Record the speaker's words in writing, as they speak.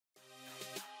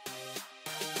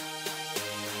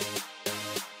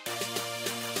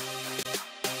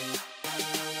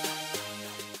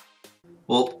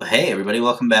Well, hey everybody,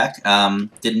 welcome back.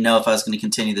 Didn't know if I was going to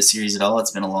continue the series at all.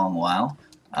 It's been a long while.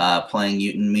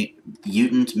 Playing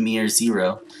Mutant Year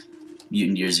Zero.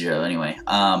 Anyway.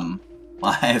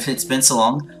 It's been so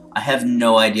long, I have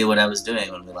no idea what I was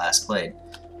doing when we last played.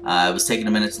 I was taking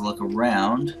a minute to look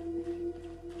around.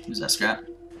 Who's that, Scrap?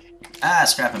 Ah,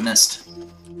 Scrap, I missed.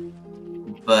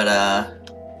 But,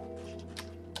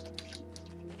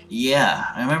 yeah,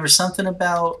 I remember something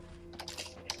about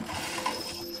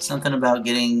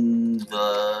getting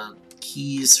the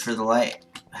keys for the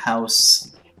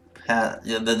lighthouse.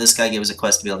 This guy gave us a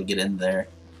quest to be able to get in there.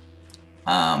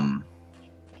 I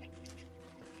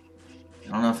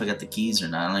don't know if I got the keys or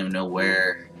not. I don't even know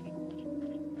where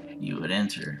you would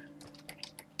enter.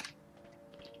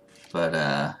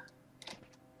 But,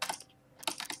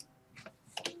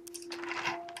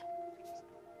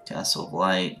 Castle of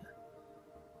Light.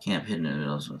 Camp hidden in the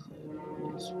with.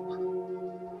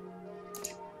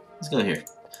 Let's go here.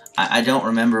 I don't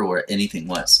remember where anything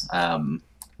was. And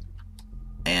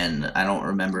I don't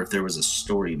remember if there was a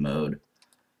story mode.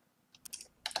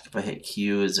 If I hit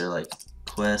Q, is there like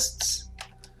quests?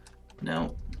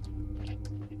 No.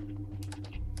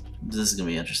 This is gonna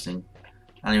be interesting.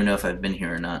 I don't even know if I've been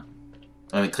here or not.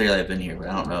 I mean, clearly I've been here, but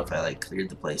I don't know if I like cleared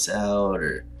the place out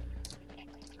or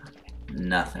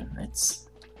nothing. It's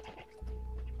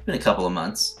been a couple of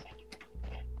months.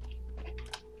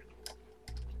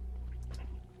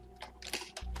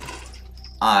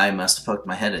 I must have poked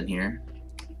my head in here.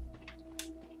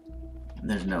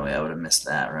 There's no way I would have missed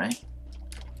that, right?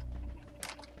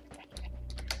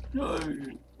 What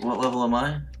level am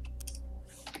I?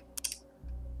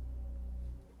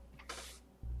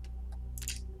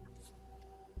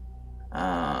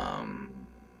 I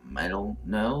don't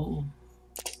know.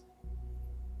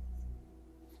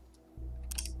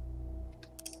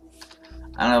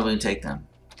 I don't know if we can take them.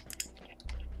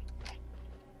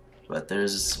 But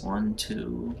there's 1,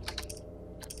 2,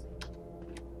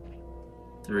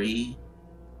 3.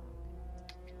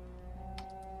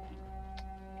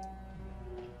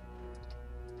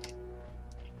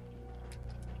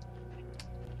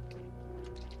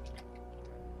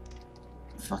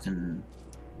 Fucking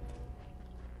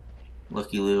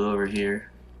looky-loo over here.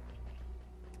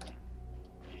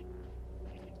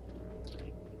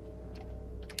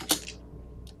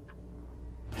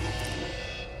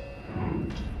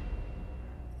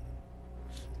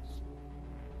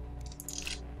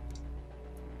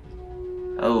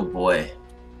 Oh boy.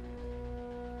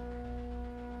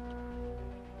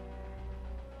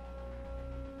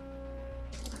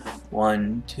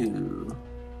 One, two,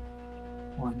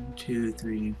 1, 2,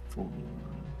 3, 4,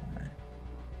 5.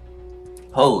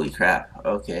 Holy crap.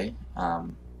 Okay.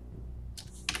 Not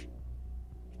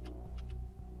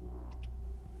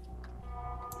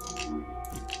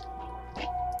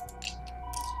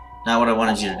what I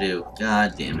wanted you to do.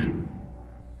 God damn it.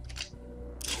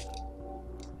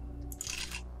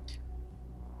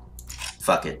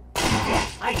 Fuck it. Yeah,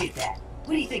 I did that.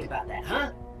 What do you think about that,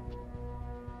 huh?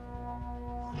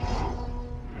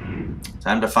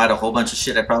 Time to fight a whole bunch of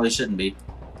shit I probably shouldn't be.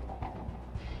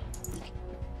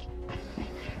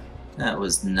 That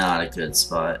was not a good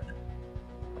spot.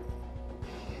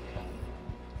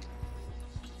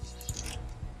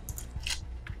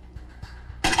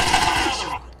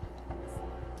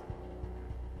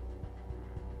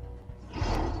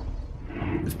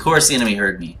 Of course the enemy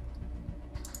heard me.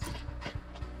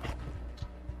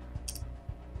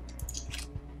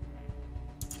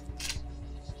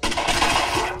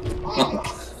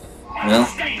 Well,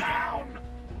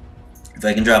 if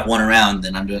I can drop one around,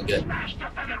 then I'm doing good.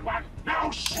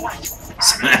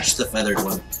 Smash the feathered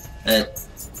one.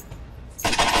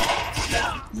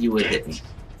 You would hit me.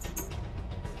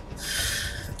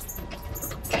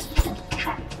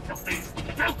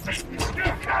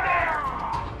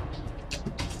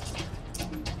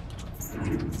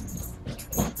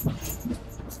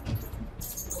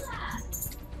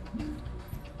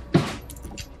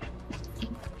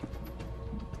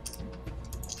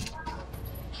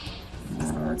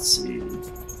 Let's see.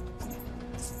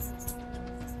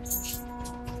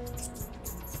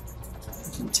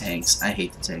 Tanks. I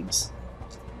hate the tanks.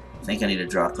 I think I need to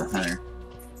drop the hunter.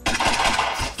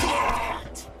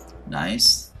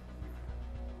 Nice.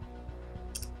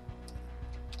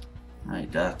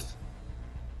 Alright, duck.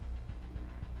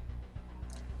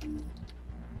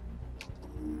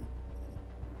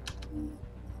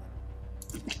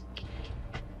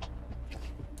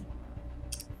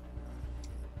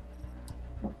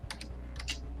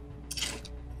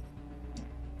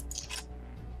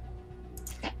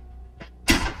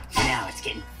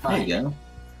 There you go.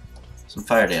 Some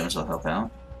fire damage will help out.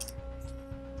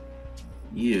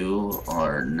 You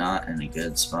are not in a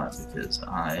good spot because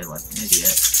I, like an idiot,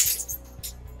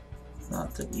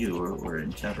 thought that you were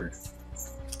in cover.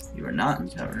 You are not in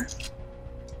cover.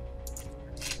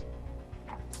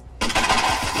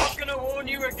 Not gonna warn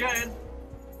you again.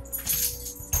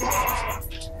 I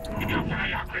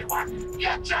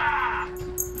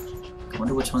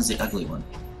wonder which one's the ugly one.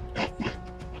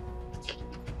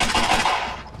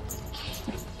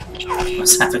 I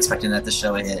was half expecting that to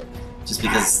show a hit, just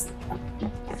because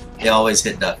they always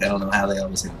hit duck. I don't know how they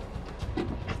always hit.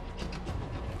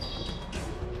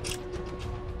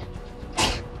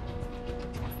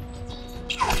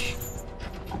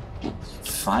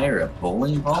 Fire a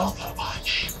bowling ball?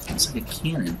 It's like a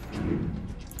cannon.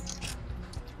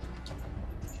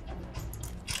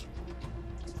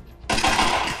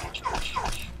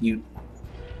 You...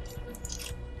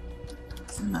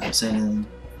 I'm not saying anything.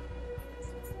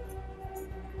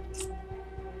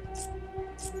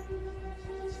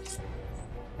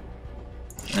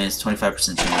 I mean, it's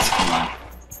 25% chance, come on.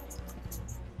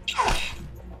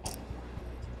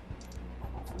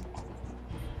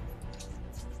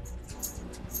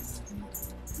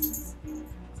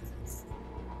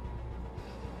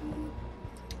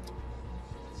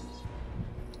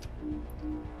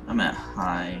 I'm at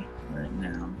high right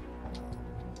now.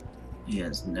 He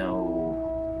has no...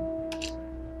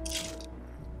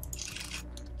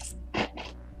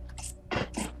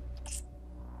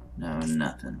 No,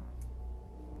 nothing.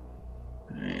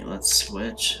 Alright, let's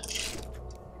switch.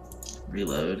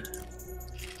 Reload.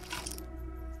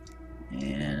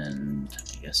 And I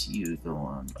guess you go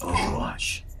on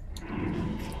Overwatch.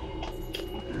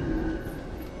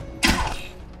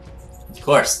 Of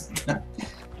course.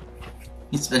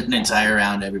 He spent an entire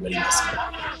round everybody missing.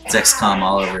 It's XCOM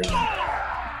all over again.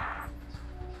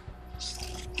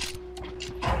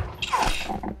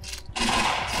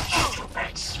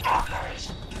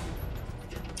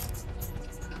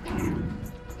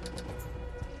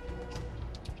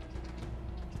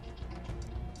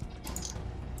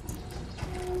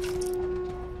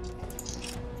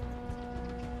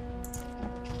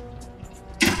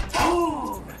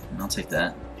 I'll take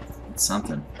that. It's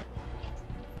something.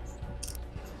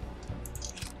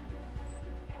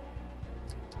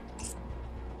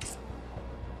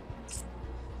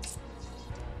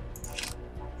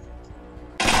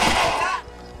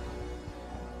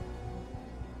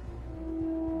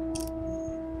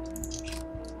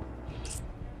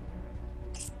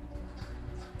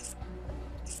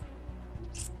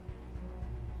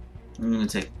 I'm gonna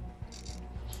take...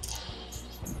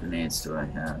 What grenades do I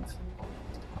have?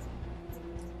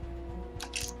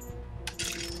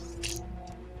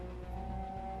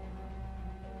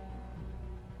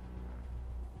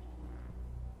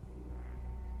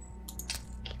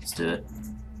 Let's do it.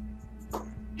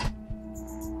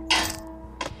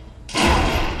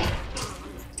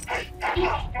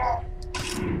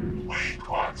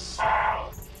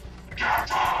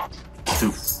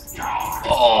 Oof.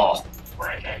 Oh!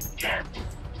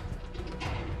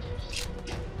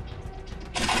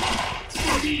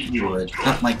 You would.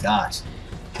 Oh my gosh.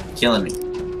 Killing me.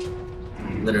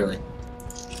 Literally.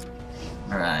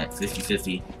 Alright,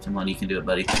 50-50. Come on, you can do it,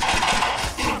 buddy.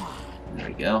 There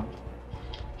we go.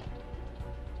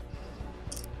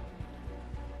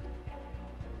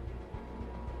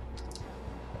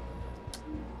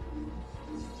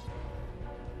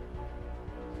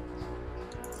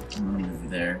 I'm gonna move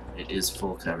there. It is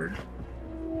full cover.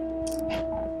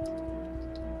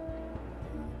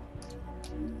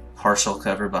 Partial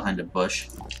cover behind a bush.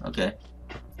 Okay.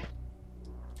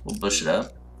 We'll bush it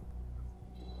up.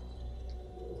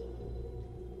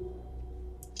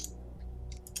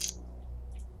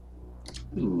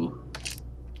 Ooh.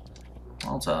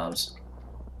 Molotovs.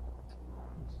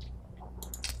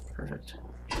 Perfect.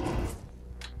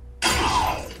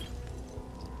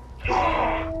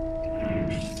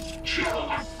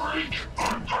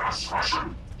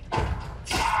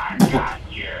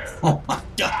 Oh my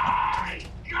god.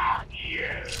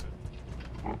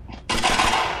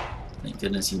 Thank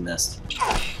goodness he missed.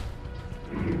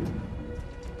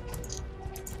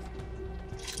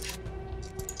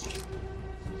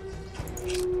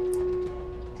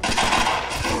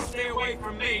 Stay away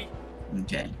from me.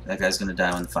 Okay, that guy's gonna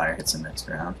die when the fire hits him next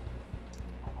round.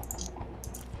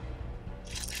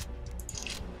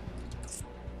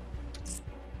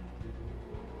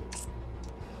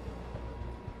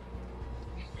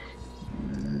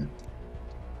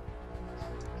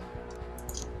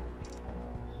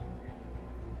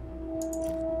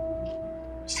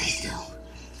 Stay still.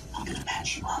 I'm gonna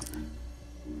patch you up.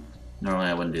 Normally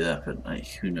I wouldn't do that, but like,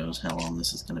 who knows how long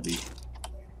this is gonna be.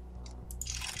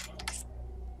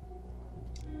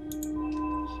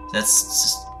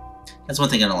 That's one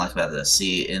thing I don't like about this.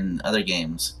 See, in other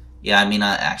games, yeah, I may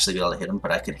not actually be able to hit him,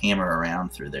 but I could hammer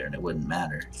around through there and it wouldn't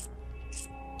matter.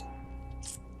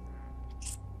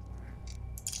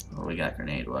 What we got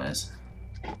grenade-wise?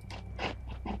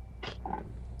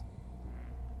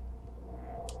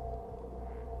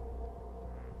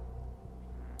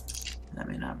 That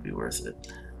may not be worth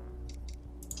it.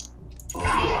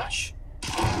 Watch.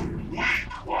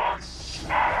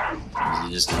 Is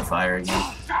he just gonna fire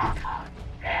again?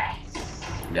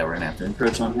 Yeah, we're gonna have to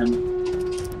encroach on him.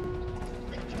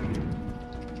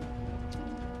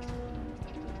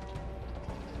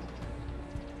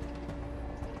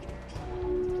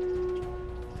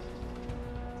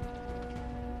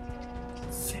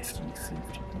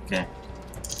 Okay.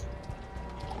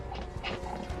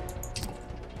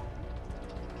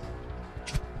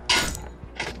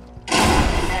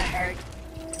 That hurt.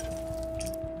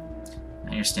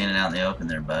 Now you're standing out in the open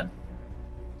there, bud.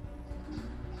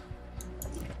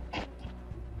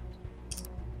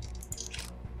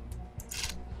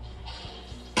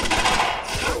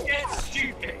 Don't get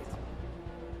stupid.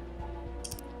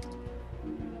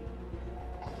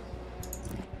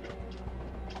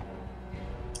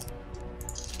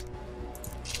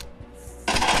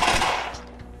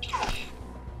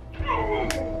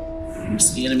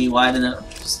 Just the enemy wide in the,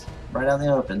 just right out in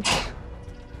the open.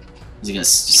 Is he gonna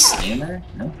just stand there?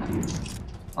 No.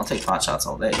 I'll take pot shots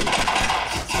all day.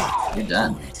 You're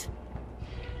done.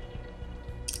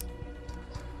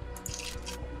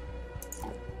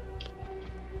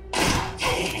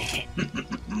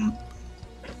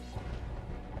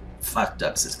 Fuck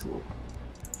ducks is cool.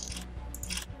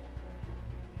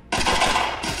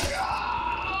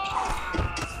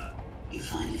 You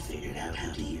finally figured out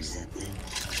how to use that thing?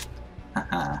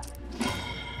 Haha.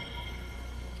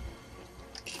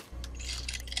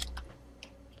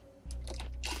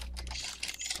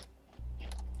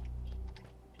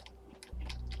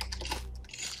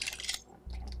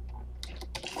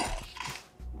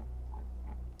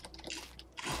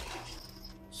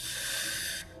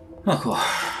 Oh, cool.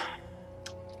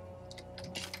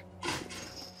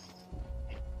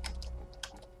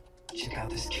 Check out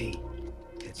this key.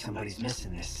 Bet somebody's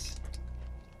missing this.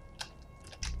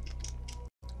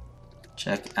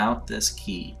 Check out this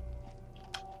key.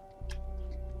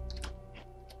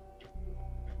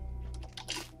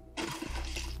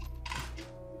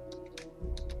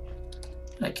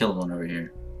 I killed one over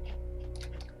here.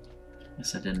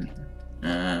 Guess I didn't.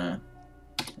 Yeah.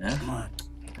 Come on.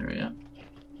 There we go.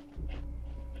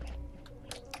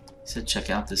 He said check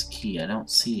out this key. I don't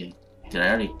see it. Did I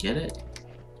already get it?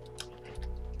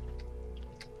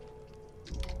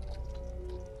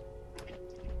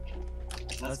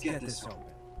 Let's get this open.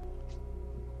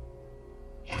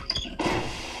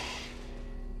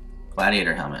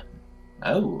 Gladiator helmet.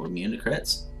 Oh, immune to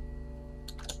crits.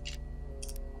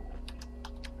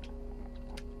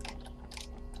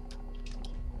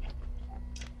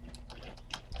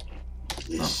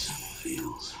 This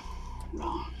feels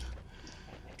wrong.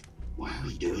 Why are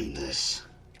we doing this?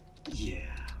 Yeah.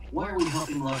 Why are we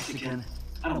helping Lux again?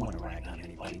 I don't want to rag on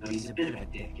anybody, but he's a bit of a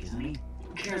dick, isn't he?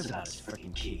 Who cares about his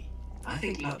freaking key? I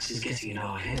think Lux is getting in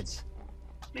our heads,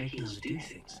 making us do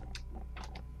things.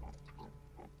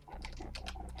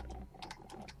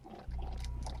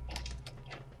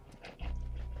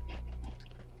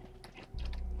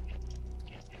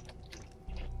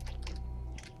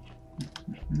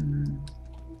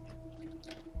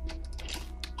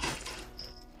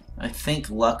 I think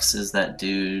Lux is that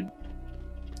dude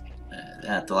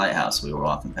at the lighthouse we were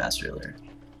walking past earlier.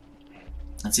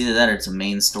 It's either that or it's a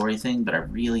main story thing, but I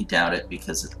really doubt it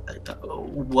because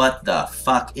what the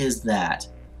fuck is that?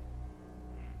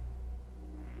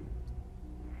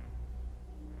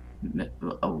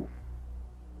 Oh.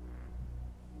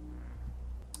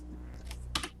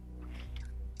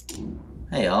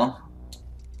 Hey y'all.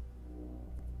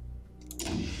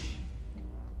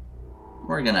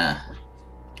 We're gonna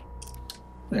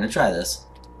try this.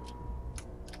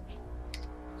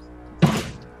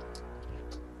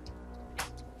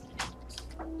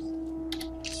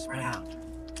 Spread out.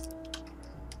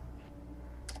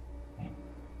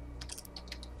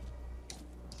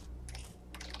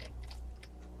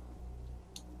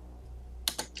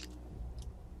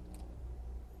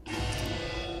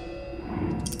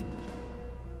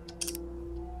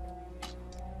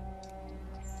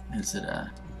 Is it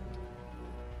a...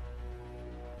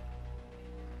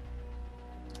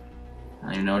 I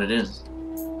don't even know what it is.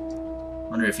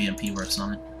 Wonder if EMP works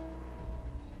on it.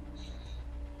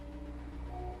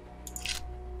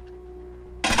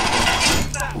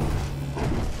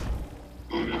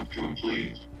 Unit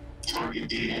complete. Target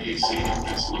data AC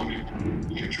has loaded.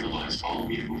 Neutralize all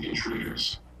mutant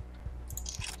intruders.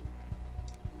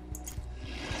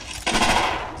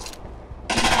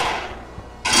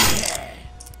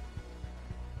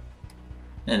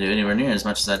 Didn't do anywhere near as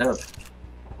much as I'd hoped.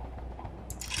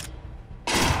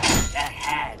 That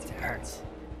had to hurt.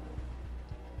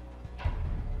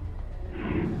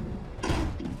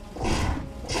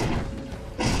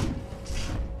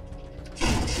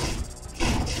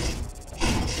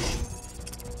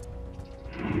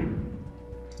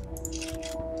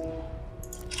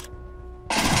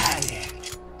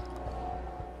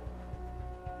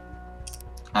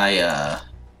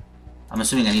 I'm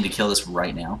assuming I need to kill this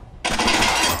right now.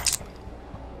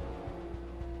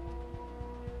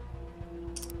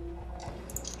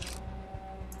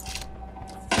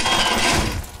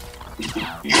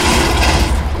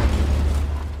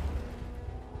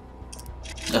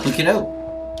 Okie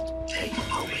doke. Take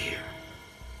him over here.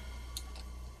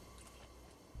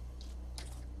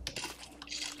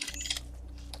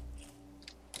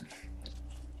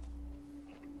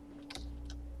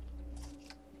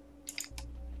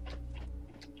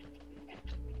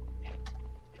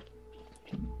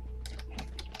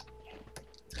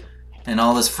 And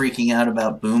all this freaking out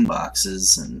about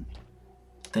boomboxes and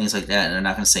things like that, and they're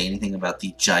not going to say anything about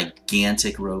the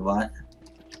gigantic robot.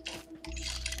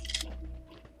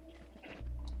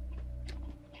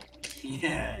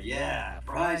 Yeah,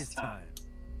 prize time.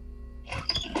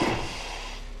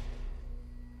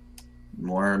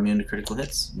 More immune to critical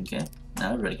hits. Okay,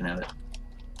 now everybody can have it.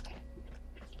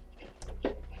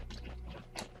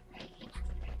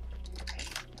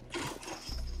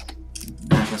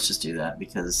 Let's just do that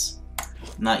because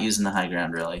I'm not using the high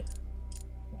ground really.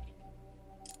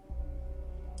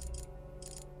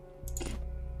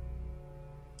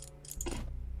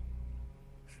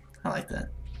 I like that.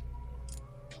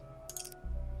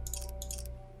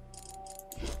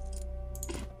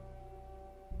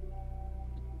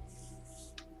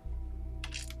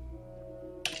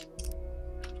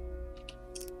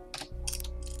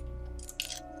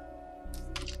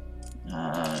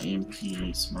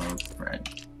 EMP, smoke,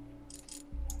 right.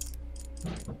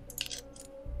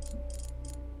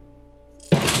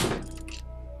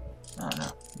 Oh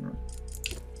no.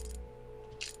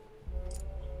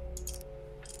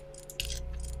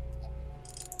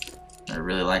 I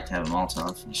really like to have a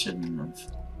Molotov. I shouldn't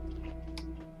have.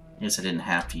 I guess I didn't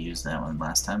have to use that one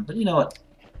last time, but you know what?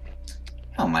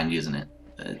 I don't mind using it.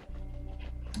 But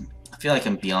I feel like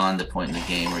I'm beyond the point in the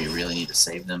game where you really need to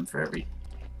save them for every.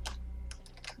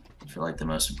 For like the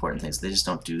most important things. They just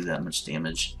don't do that much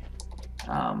damage.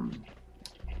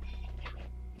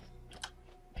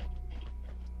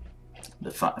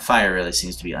 The fire really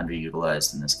seems to be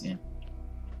underutilized in this game.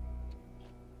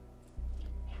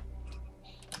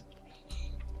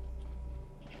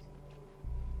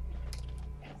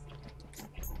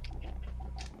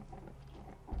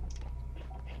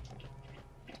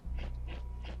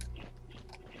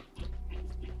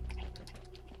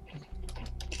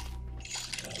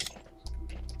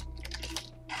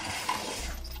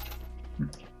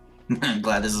 I'm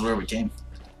glad this is where we came.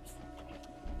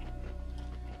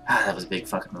 Ah, that was a big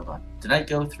fucking robot. Did I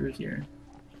go through here?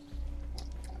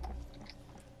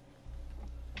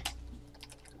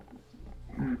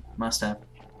 Must have.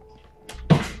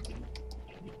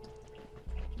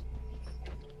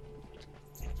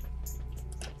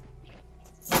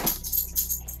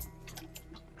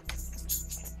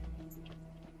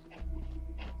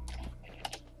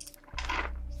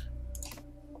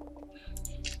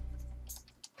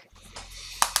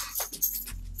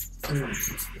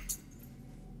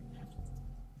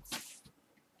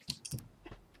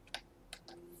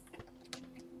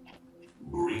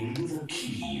 Bring the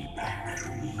key back to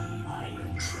me, my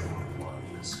internal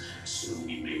ones, so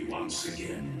we may once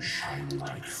again shine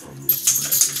light from this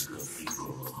blessed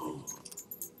cathedral of hope.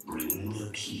 Bring the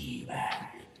key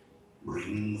back.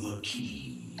 Bring the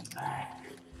key back.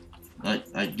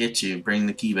 I get you. Bring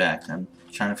the key back. I'm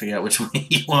trying to figure out which way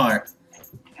you are.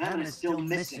 Hammond is still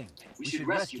missing. We should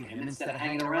rescue him instead of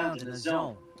hanging around in the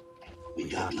zone. We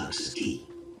got Lux's key.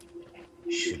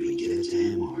 Should we give it to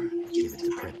him or give it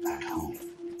to Pret back home?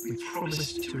 We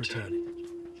promised to return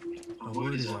it. Our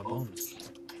word is our bond.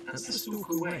 That's the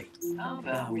Stalker way. How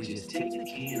about we just take the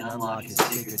key and unlock his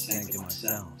sacred sanctum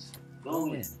ourselves?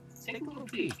 Go in, take a little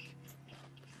peek.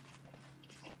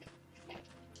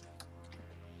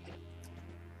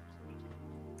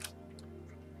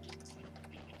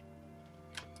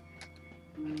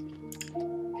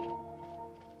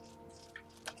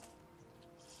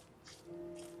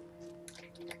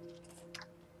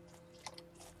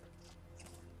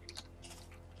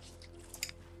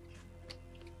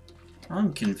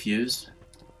 I'm confused.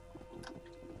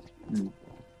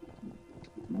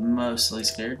 Mostly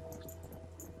scared.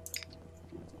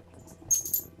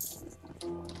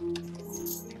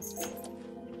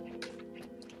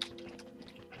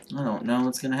 I don't know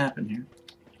what's gonna happen here.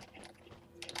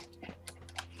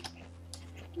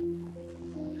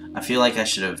 I feel like I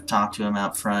should have talked to him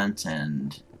out front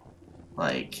and,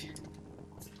 like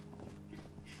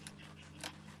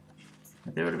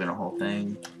there would have been a whole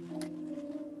thing.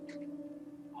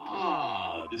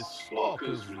 Ah, the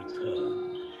stalker's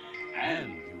returned.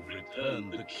 And you've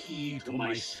returned the key to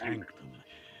my sanctum.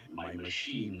 My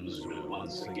machines will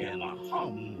once again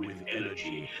hum with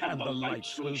energy, and the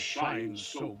lights will shine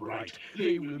so bright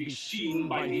they will be seen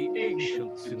by the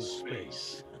ancients in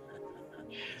space.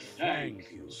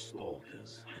 Thank you,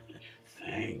 stalkers.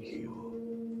 Thank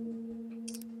you.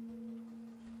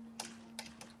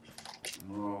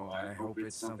 Oh, I hope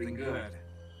it's something good.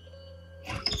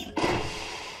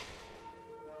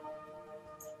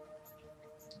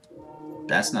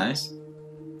 That's nice.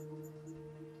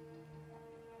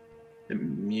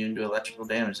 Immune to electrical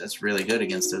damage. That's really good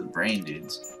against those brain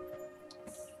dudes.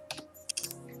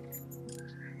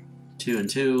 2 and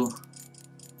 2.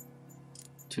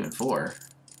 2 and 4.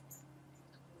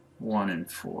 1 and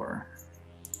 4.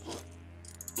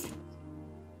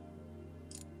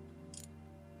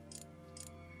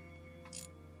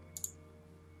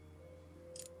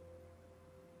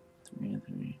 And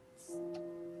 3.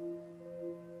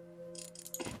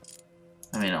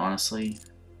 I mean, honestly.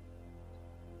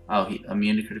 Oh, he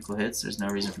immune to critical hits? There's no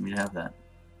reason for me to have that.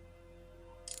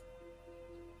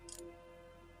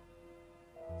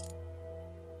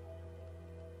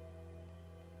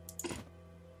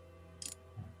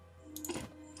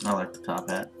 I like the top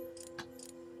hat.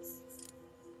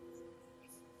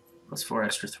 Plus 4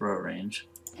 extra throw range.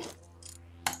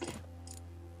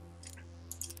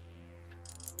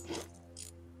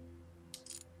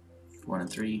 One and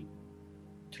 3,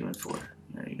 2 and 4.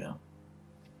 There you go.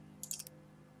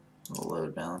 A little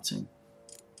load balancing.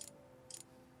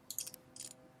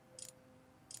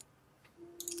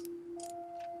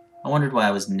 I wondered why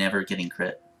I was never getting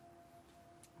crit.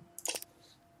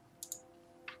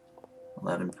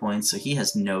 11 points, so he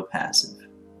has no passive.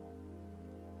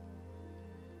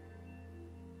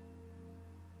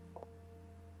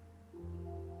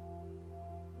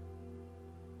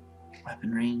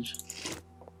 Weapon range.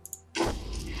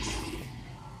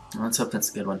 Let's hope that's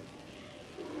a good one.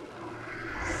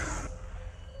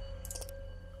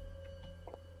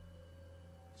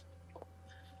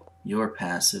 Your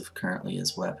passive currently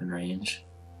is weapon range.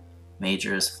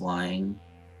 Major is flying.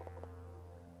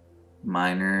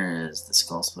 Minor is the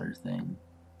skull splitter thing.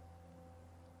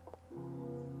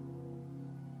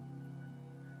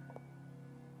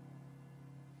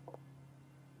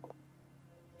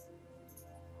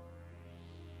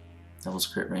 Doubles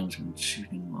crit range when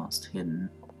shooting whilst hidden.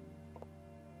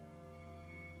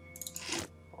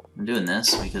 I'm doing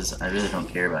this because I really don't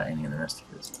care about any of the rest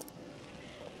of this.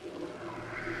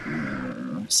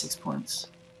 6 points.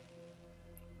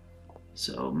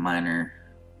 So minor,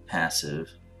 passive,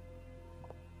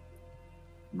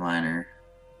 minor.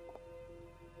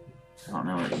 I don't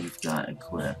know what you've got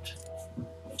equipped.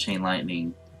 Chain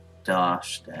lightning,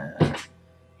 dash,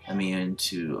 immune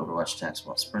to Overwatch attacks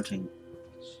while sprinting.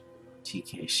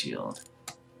 TK shield.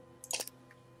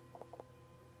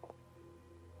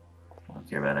 I don't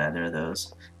care about either of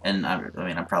those. And I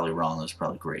mean, I'm probably wrong. Those are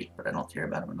probably great, but I don't care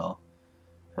about them at all.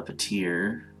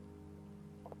 Puppeteer.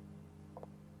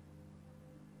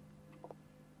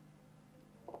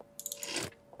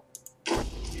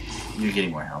 You're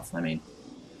getting more health. I mean,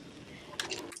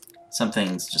 some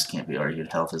things just can't be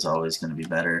argued. Health is always going to be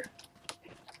better.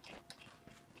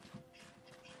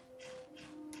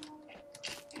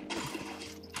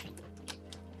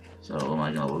 So am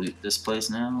I going to loot this place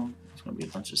now? There's going to be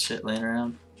a bunch of shit laying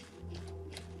around.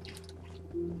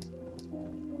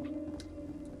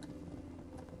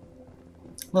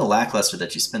 A little lackluster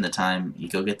that you spend the time, you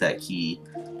go get that key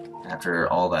after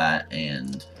all that,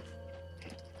 and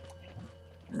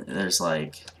there's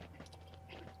like,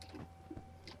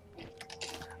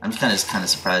 I'm kind of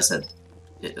surprised that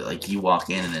like you walk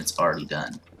in and it's already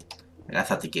done. Like, I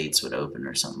thought the gates would open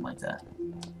or something like that.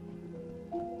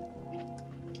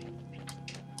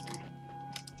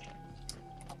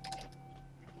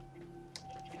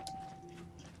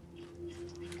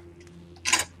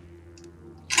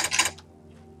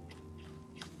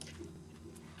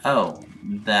 Oh,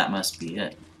 that must be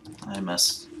it.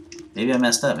 Maybe I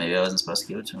messed up. Maybe I wasn't supposed to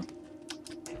give it to him.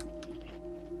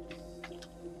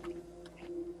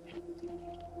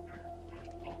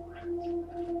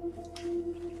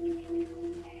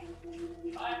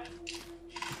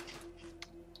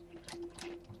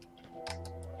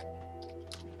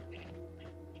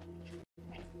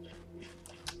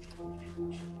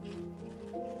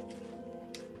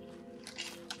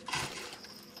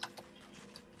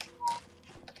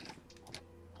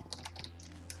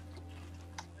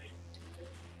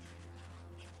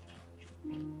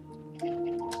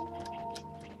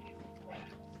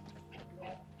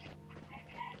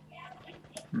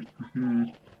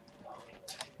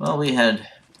 Well, we had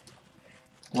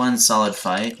one solid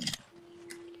fight.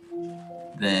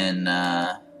 Then,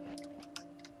 yeah,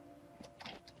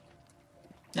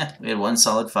 we had one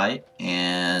solid fight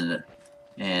and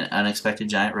an unexpected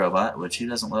giant robot, which who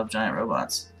doesn't love giant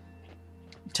robots?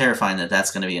 Terrifying that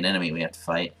that's going to be an enemy we have to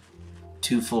fight.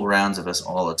 2 full rounds of us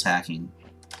all attacking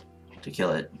to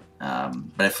kill it.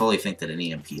 But I fully think that an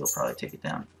EMP will probably take it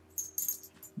down.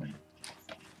 Right.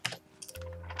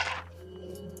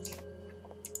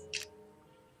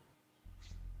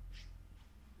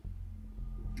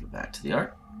 Go back to the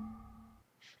art.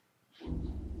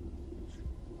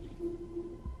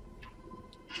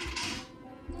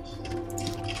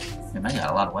 Man, I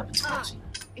got a lot of weapons policy.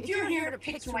 If you're here to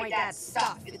pick through my dad's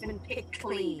stuff, it's been picked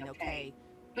clean, okay?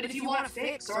 But if you want a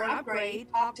fix or an upgrade,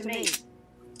 talk to me.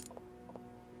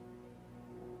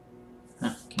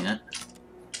 Huh, can't.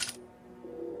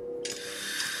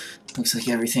 Looks like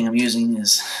everything I'm using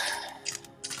is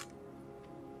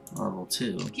level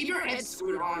 2. Keep your head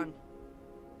screwed on.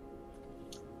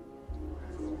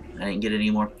 I didn't get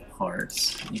any more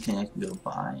parts. Anything I can go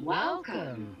buy?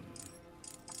 Welcome.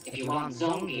 If you want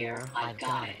zone gear, I've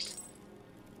got it.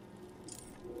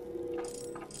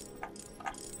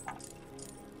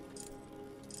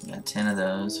 Got 10 of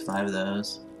those, 5 of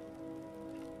those.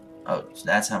 Oh, so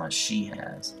that's how much she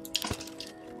has.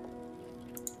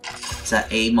 Is that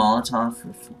a Molotov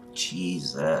for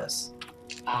Jesus?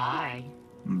 Bye.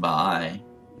 Bye,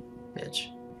 bitch.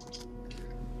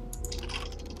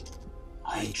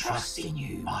 I trust in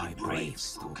you, my brave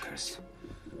stalkers.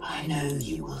 I know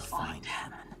you will find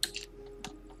Hammond.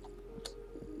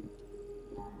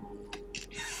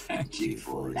 Thank you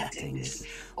for letting this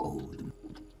old...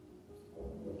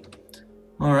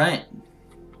 Alright.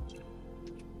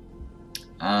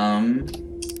 I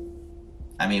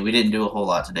mean, we didn't do a whole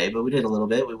lot today, but we did a little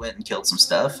bit. We went and killed some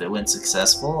stuff. It went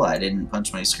successful. I didn't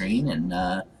punch my screen,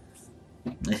 and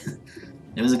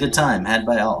it was a good time, had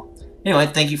by all. Anyway,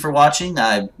 thank you for watching.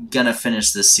 I'm gonna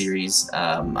finish this series.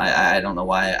 I don't know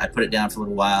why. I put it down for a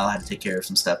little while. I had to take care of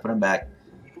some stuff, but I'm back.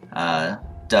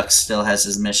 Duck still has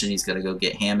his mission. He's got to go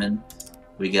get Hammond.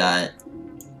 We got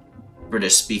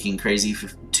British-speaking, crazy,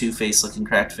 two-face looking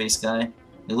cracked face guy.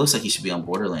 It looks like he should be on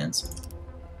Borderlands.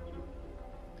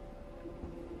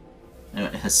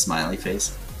 Anyway, his smiley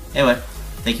face. Anyway,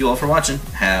 thank you all for watching.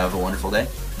 Have a wonderful day.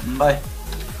 Bye.